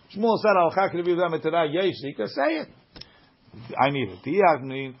statement? Shmuel said halacha ke Rabbi Yehuda ben Betera yesh zika. Say it. I need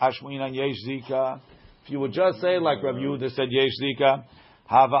it. Ashmuinan yesh zika. If you would just say like Rabbi Yehuda said yesh zika,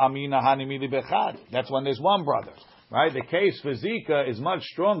 hava amina hanimi li bechad. That's when there's one brother. Right? The case for Zika is much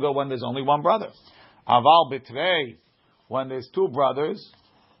stronger when there's only one brother. Aval bitrei, when there's two brothers,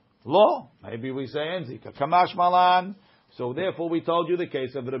 lo, maybe we say en Zika. Kamash malan. So therefore we told you the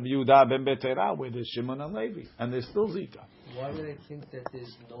case of Rabbi Yehuda ben Betera where there's Shimon and Levi, and there's still Zika. Why do they think that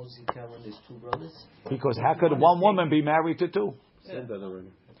there's no Zika when there's two brothers? Because how could one woman be married to two? Said that already.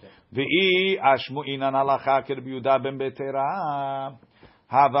 Ve'i ashmu'inan halacha ke Rabbi Yehuda ben Betera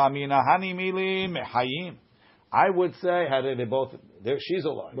hava amina hani mili mehayim. I would say, how did they both? She's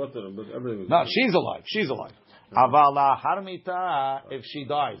alive. Both of them, but everything. No, she's alive. She's alive. Avala harmita, if she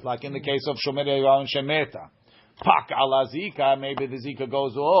dies, like in the case of Shomer Yavam Shemeta, pak ala Zika, maybe the Zika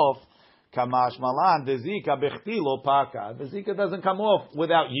goes off. Kamash malan, the Zika bechtilo paka. The Zika doesn't come off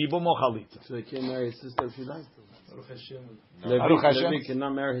without yibum or chalitza. So he can't marry his sister if she dies. Baruch Hashem. Levi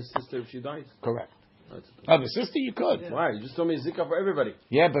cannot marry his sister if she dies. Correct. Oh, the sister you could. Why? You just told me Zika for everybody.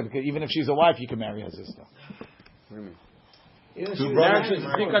 Yeah, but even if she's a wife, you can marry her sister. Two brothers.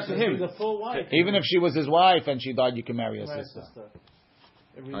 To him. The full wife. Even if she was his wife and she died, you can marry her sister.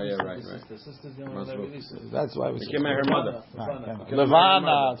 Sister's the only one that releases. That's why we She can marry her mother.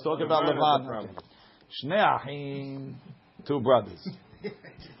 Levana. Let's talk about Levana. Shnei Achim, two brothers.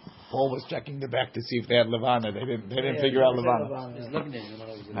 Paul was checking the back to see if they had Levana. They didn't figure out Levana.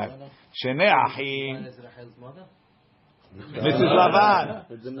 Shnei Achim. This is Lavan.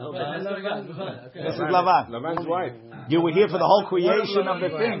 This is Lavan. Lavan's wife. You were here for the whole creation of the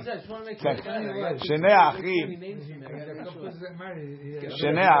thing. Shnei Achim.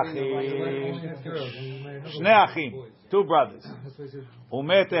 Shnei Achim. Two brothers.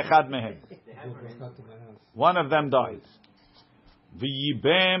 Umet echad mehem. One of them died.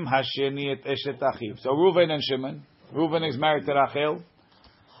 V'yibem hasheni et eshet achiv. So Reuven and Shimon. Reuven is married to Rachel.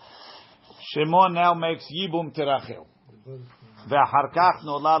 Shimon now makes yibum to Rachel.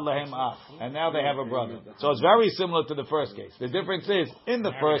 And now they have a brother. So it's very similar to the first case. The difference is, in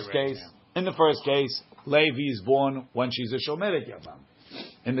the first case, Levi is born when she's a Shomeret Yavam.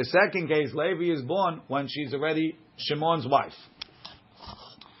 In the second case, Levi is born when she's already Shimon's wife.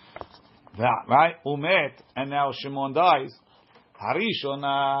 Right? Umet, and now Shimon dies.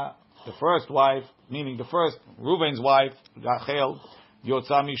 Harishona, the first wife, meaning the first Reuven's wife, Rachel,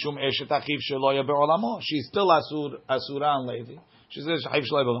 Yotza mishum eshet achiv sheloya be'olamo. She's still asura on Levi. She says achiv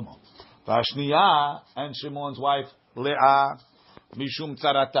sheloya be'olamo. Vashniya, and Shimon's wife Leah mishum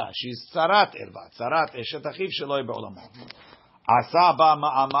tzarata. She's tzarat erva. Tzarat eshet achiv sheloya be'olamo. Asa ba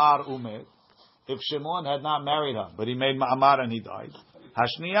ma'amar umet. If Shimon had not married her, but he made ma'amar and he died.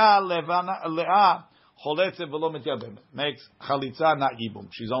 Hashniya Leah choletze v'lo mityabem. Makes chalitza not yibum.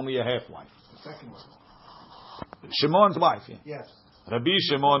 She's only a half wife. Second one. Shimon's wife. Yeah. Yes. Rabbi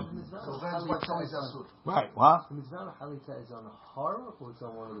Shimon. So that's what Tony's asur. Right, what? The mitzvah chalitza is on her or it's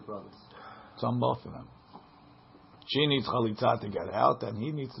on one of the brothers? It's on both of them. She needs chalitza to get out, and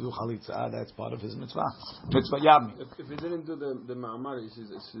he needs to do chalitza. That's part of his mitzvah. Mitzvah yabni. If he didn't do the ma'amar, is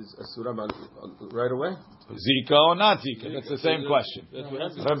asura right away? Zika or not Zika? That's the same question.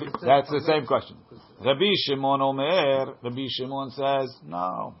 That's the same question. Rabbi Shimon Omer. Rabbi Shimon says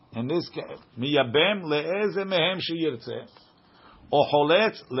no. In this case, miyabem le'eze mehem sheyirtzeh. Or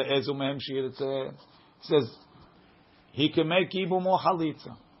choletz le'ezu mehem sheyirtzeh. Says he can make yibum or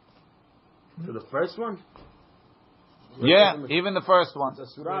chalitza. To the first one? Yeah, even the first one.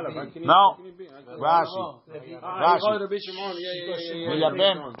 No, Rashi.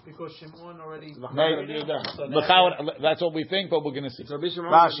 Because Shimon already. That's what we think, but we're going to see.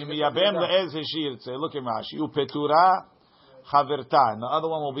 Rashi, miyabem le'ez heshirtze. Look at Rashi. Upetura chaverta. And the other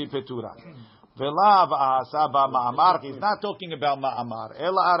one will be petura. Velav ahasa ba ma'amar. He's not talking about ma'amar.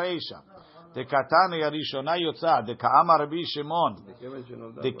 Ela areisha. The katane yarishona yotza. The ka'amar Rabbi Shimon.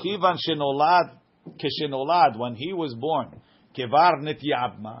 The kivan shenolad. Keshenolad, when he was born, kevar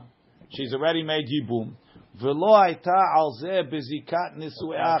nityabma, she's already made yibum. V'lo hayta al zeh bezikat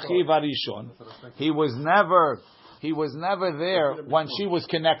nisuei achiv harishon. He was never there when she was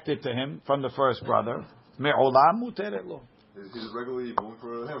connected to him from the first brother. Me'olam muteret lo. He's regularly yibum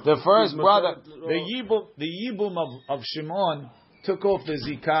for him. The first brother, the yibum of Shimon took off the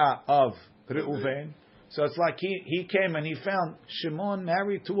zikah of Reuven. So it's like he came and he found Shimon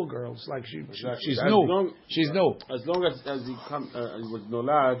married two girls. Like she's new. She's new. As long as he was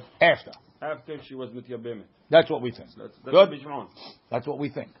nolad after she was mityabemet. That's what we think. That's good. Shimon. That's what we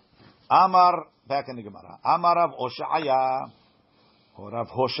think. Amar back in the Gemara. Amar Rav Oshaya or Rav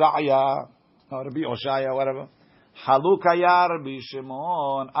Hoshaya or Rabbi Oshaya, whatever. Halukaya Rabbi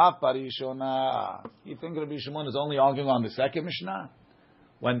Shimon Aparishona. You think Rabbi Shimon is only arguing on the second Mishnah?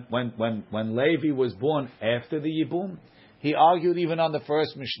 When Levi was born after the Yibum, he argued even on the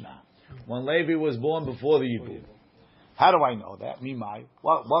first Mishnah. When Levi was born before the Yibum. How do I know that? Mimai.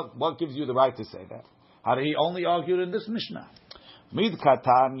 What gives you the right to say that? How did he only argued in this Mishnah? Mid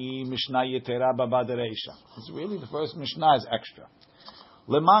katani Mishnah yetera babadereisha. It's really the first Mishnah is extra.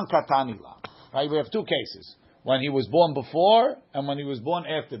 Leman katani la. Right? We have two cases. When he was born before and when he was born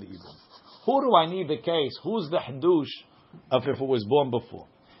after the Yibum. Who do I need the case? Who's the Hadush of if it was born before?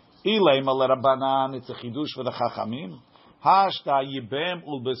 Ilay malerabanan, it's a chidush for the chachamim. Hashta yibem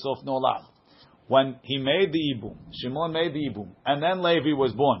ulbesof nolad. When he made the ibum, Shimon made the ibum, and then Levi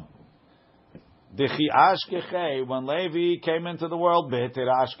was born. Dechi ashkechei, when Levi came into the world, beheter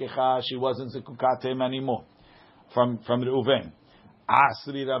ashkecha, she wasn't zekukatem anymore. From Reuven.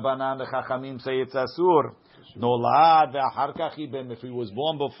 Asri rabanan, the chachamim say it's asur. Nolad ve'achar kach ibem, if he was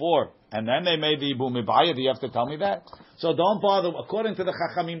born before. And then they made the Ibum Ibayah. Do you have to tell me that? So don't bother, according to the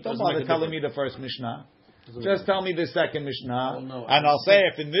Chachamim, don't bother telling me the first Mishnah. Just tell me the second Mishnah. And I'll say,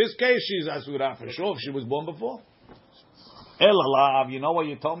 if in this case she's Asura for sure, if she was born before. Elalav, you know what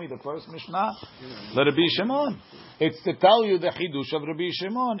you told me the first Mishnah? Let Rabbi Shimon. It's to tell you the chidush of Rabbi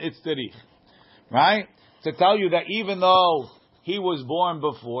Shimon. It's terich, right? To tell you that even though he was born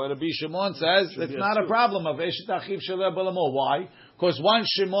before, Rabbi Shimon says it's not a problem of Eshet Achiv Sheleh Balamo. Why? Because once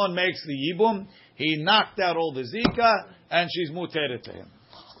Shimon makes the yibum, he knocked out all the zika, and she's muteret to him.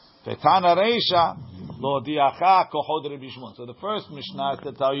 Petana Reisha lo diacha kohod Rabbi Shimon. So the first Mishnah is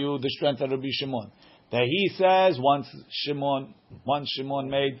to tell you the strength of Rabbi Shimon. That he says once Shimon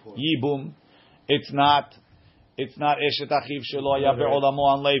made yibum, it's not Eshet Achiv Shelo Haya Be'olamo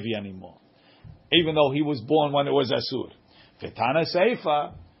on Levi anymore, even though he was born when it was Asur. Ketana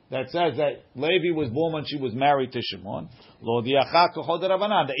Seifa that says that Levi was born when she was married to Shimon. Lo diacha kohod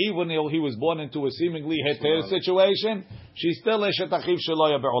Rabbanan. That even though he was born into a seemingly heter situation, she's still Eshet Achiv Shelo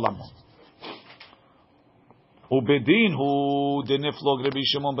Haya Be'olamo. Ubedin hu deniflog Rabbi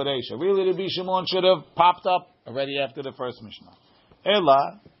Shimon bereisha. Really, Rabbi Shimon should have popped up already after the first Mishnah.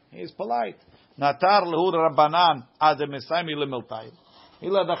 Ella, he is polite. Natar lehu Rabbanan ad mesaimi lemiltayim. He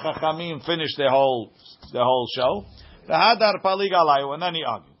let the Chachamim finish the whole show. The hadar palig alayu, and then he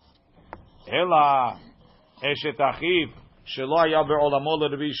argued. Ella eshet achiv shelo haya be'olamo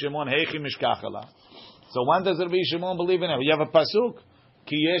Rabbi Shimon heichi mishkachala. So when does Rabbi Shimon believe in it? You have a pasuk.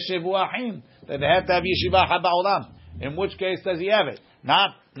 Ki yeshevu achim, that they have to have yeshiva ha'ba'olam. In which case does he have it?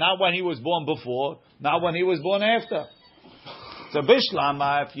 Not when he was born before, not when he was born after. So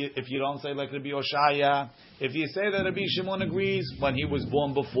bishlama, if you don't say like Rabbi Oshaya, if you say that Rabbi Shimon agrees when he was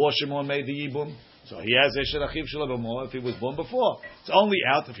born before Shimon made the yibum, so he has Eshet Achiv Shelo B'mo if he was born before. It's only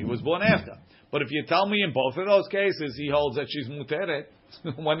out if he was born after. But if you tell me in both of those cases he holds that she's muteret,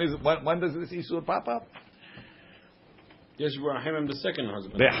 when does this isur pop up? Yeshua the second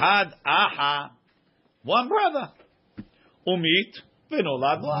husband. Behad aha, one brother. Umit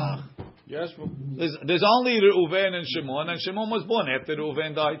v'nolad lach. There's only Reuven and Shimon was born after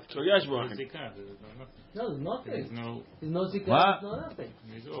Reuven died. So Yeshua. No, there's nothing. There's no zikah, no nothing.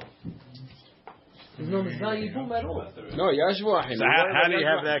 There's no mitzvah yibum at all. No, Yeshua. So how do you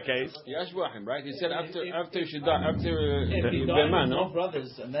have that case? Yeshua, right? He said after she died, after he died, Beman, no no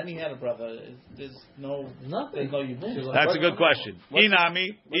brothers, and then he had a brother. There's nothing. There's no yibum. That's a good question.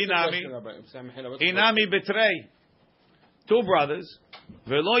 Inami betrei. Two brothers,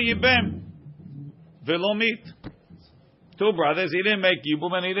 velo yibem, velo mit. Two brothers, he didn't make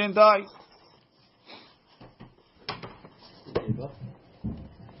yibum and he didn't die.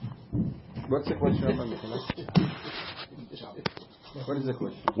 What's the question about What is the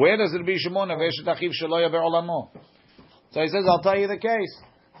question? Where does it be Shimon of Eshet Achiv Shelo Haya Be'olamo? So he says, I'll tell you the case.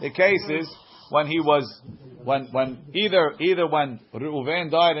 The case is when either when Reuven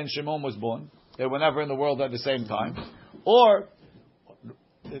died and Shimon was born, they were never in the world at the same time, or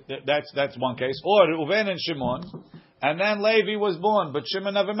that's one case, or Reuven and Shimon, and then Levi was born, but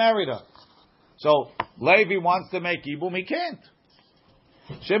Shimon never married her. So Levi wants to make yibum, he can't.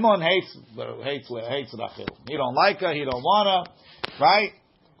 Shimon hates Rachel. He don't like her. He don't want her. Right?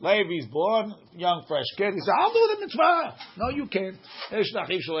 Levi's born, young fresh kid. He said, "I'll do the mitzvah." No, you can't.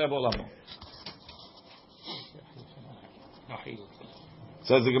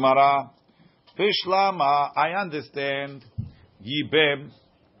 Says the Gemara, Pishlama, I understand. Yibem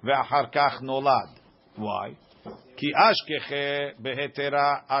ve'achar kach nolad. Why? Ki ashkeche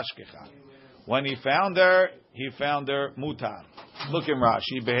behetera ashkecha. When he found her mutar. Look in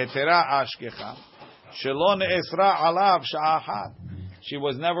Rashi. Behetera ashkecha. Shelo ne'esra alav sha'achad. She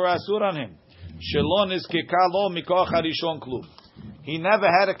was never asur on him. Shelo nizkeka lo mikoch harishon klum. He never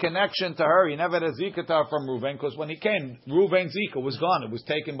had a connection to her. He never had a zika to her from Reuven, because when he came, Reuven's zika was gone. It was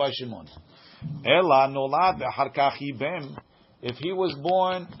taken by Shimon. Ela nolad ve'achar kach yibem. If he was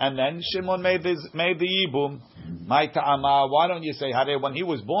born and then Shimon made the yibum, my ta'ama, why don't you say, Hare, when he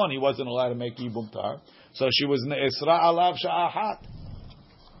was born, he wasn't allowed to make yibum to her. So she was ne'esra alav sha'ahat.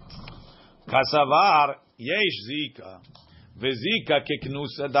 Kasavar yesh zika, ve'zika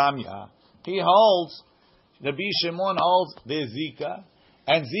keknus adamya. He holds, Rabbi Shimon holds the zika,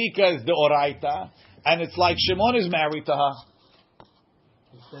 and zika is the oraita, and it's like Shimon is married to her.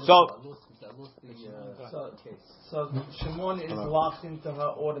 So Shimon is locked into her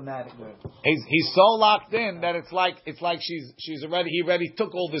automatically. He's so locked in that it's like he already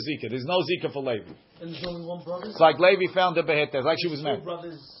took all the zika. There's no zika for Levi. And there's only one brother? It's like Levi found the beheta. It's like she was married.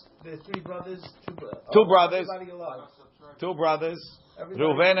 There's three brothers. Two brothers. Two brothers.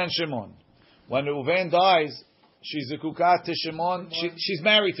 Reuven and Shimon. When Reuven dies, she's a kukat to Shimon. She's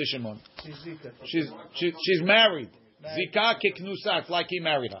married to Shimon. She's married. Zika kiknusa. It's like he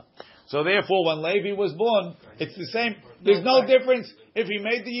married her. So therefore, when Levi was born, it's the same. There's no difference if he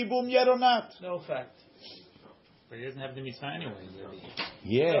made the yibum yet or not. No fact. But he doesn't have the mitzvah anyway.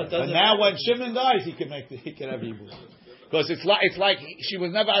 Yeah, but now when Shimon dies, he can have Yibum. Because it's like she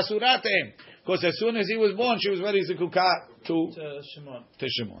was never asurat to him. Because as soon as he was born, she was ready to kukat to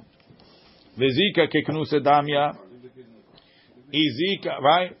Shimon. V'zika keknusa damya. Izika,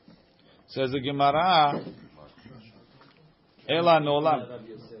 right? Says the Gemara. Ela nolam.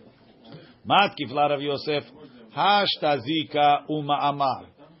 Mat kifla Rav Yosef. Hashta zika u'ma'amar.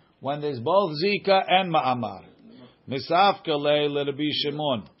 When there's both zika and ma'amar. Misafka le Rabbi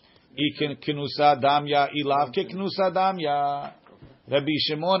Shimon. Ikin knusa damya ilav ke knusa damya. Rabbi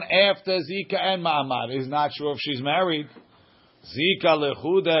Shimon after zika and ma'amar is not sure if she's married. Zika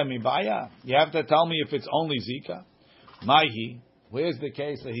lechuda mibaya. You have to tell me if it's only zika. Maihi. Where's the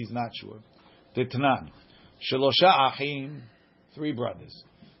case that he's not sure? Titnan. Shalosha achim. 3 brothers.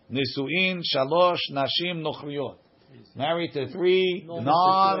 Nisuin shalosh nashim nochriyot. Married to 3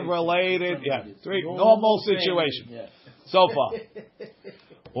 non-related, 3 normal situation. So far.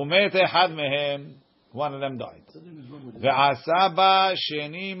 Umet echad mehem, one of them died. Ve'asaba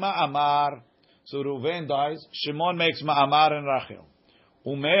sheni ma'amar. So Reuven dies. Shimon makes ma'amar and Rachel.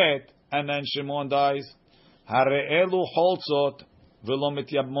 Umet, and then Shimon dies. Hare'elu holtzot v'lo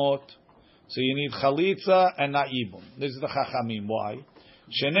mityabmot. So you need chalitza and not yibum. This is the chachamim. Why?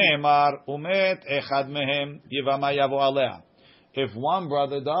 Shene'emar umet echad mehem yivama yavo alea. If one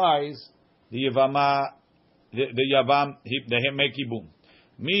brother dies, the yavam they make yibum.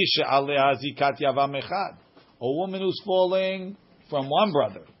 Mi she'alea zikat yavam echad. A woman who's falling from one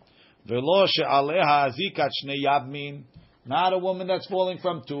brother. Velo she'alea zikat shnei yavmin. Not a woman that's falling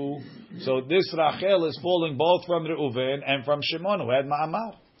from 2. So this Rachel is falling both from Reuven and from Shimon who had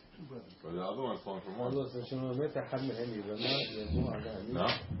ma'amar. But the other one's falling from 1. No?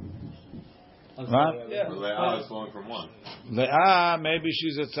 Right? Yeah. Leah is falling from 1. Leah, maybe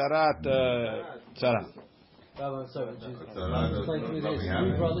she's a tzarat.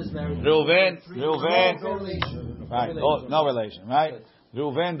 Reuven, right? Oh, no relation, right?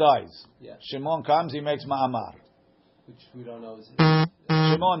 Reuven dies. Yeah. Shimon comes, he makes ma'amar. Which we don't know is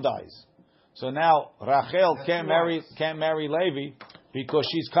Shimon dies. So now Rachel can't marry Levi because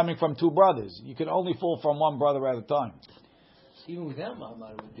she's coming from 2 brothers. You can only fall from one brother at a time. even without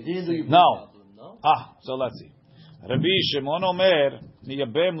Ma'amar would be no. Problem, no? So let's see. Rabbi Shimon Omer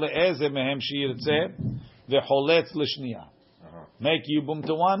niyabem le'eze mehem sheyirtzeh v'choletz l'shniya. Make yibum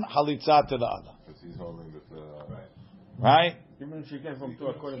to one, halitza to the other. Because he's holding this, right? Even if she came from 2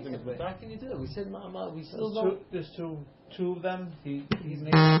 according to But Mitzvah. how can you do it? We said Ma'amar. We still don't. There's two of them. He's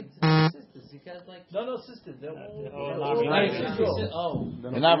made sisters. He got like No sisters. They're all not related. Oh,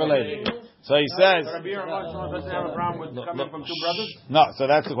 They're not related. So he says. Rabbi Yerucham doesn't have a problem with coming from 2 brothers. No, so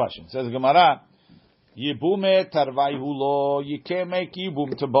that's the question. Says the Gemara, Yibume tarvayhu lo. You can't make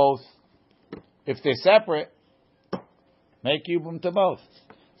yibum to both. If they're separate, make yibum to both.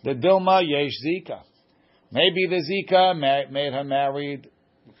 The Dilma yesh zika. Maybe the zika made her married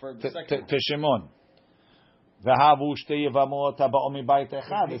to Shimon. It's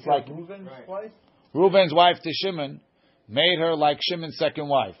like Reuven's wife to Shimon made her like Shimon's second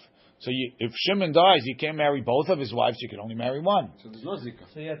wife. So if Shimon dies, you can't marry both of his wives. You can only marry one. So there's no zika.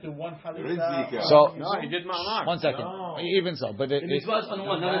 So you have to one there is zika. So No, he did ma'amar. 1 second. No. Even so, but it was on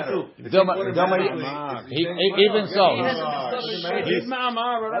one, not on 2. even so. He did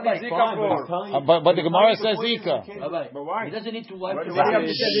ma'amar. Already zika for. But the Gemara says zika. But why? He doesn't need to wipe Why do you have to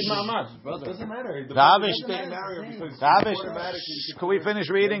say did ma'amar? It doesn't matter. Can we finish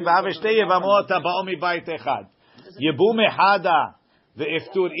reading? Yibum echada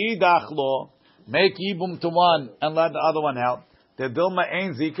ve'iftur idach lo. Make yibum to one and let the other one help. The dilma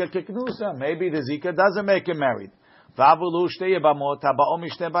ain't zika kiknusa. Maybe the zika doesn't make him married. V'avulu shtei yibamot haba'om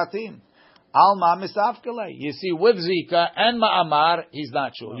ishtei batim. Alma misafkele. You see, with zika and ma'amar, he's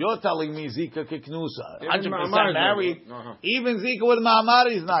not sure. You're telling me zika kiknusa. 100% married. Even zika with ma'amar,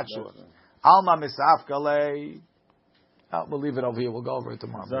 he's not sure. Alma misafkele. We'll leave it over here. We'll go over it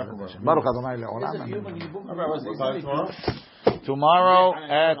tomorrow. Baruch Adonai le'olam. Tomorrow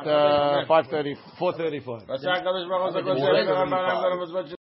at 5:30, 4:34.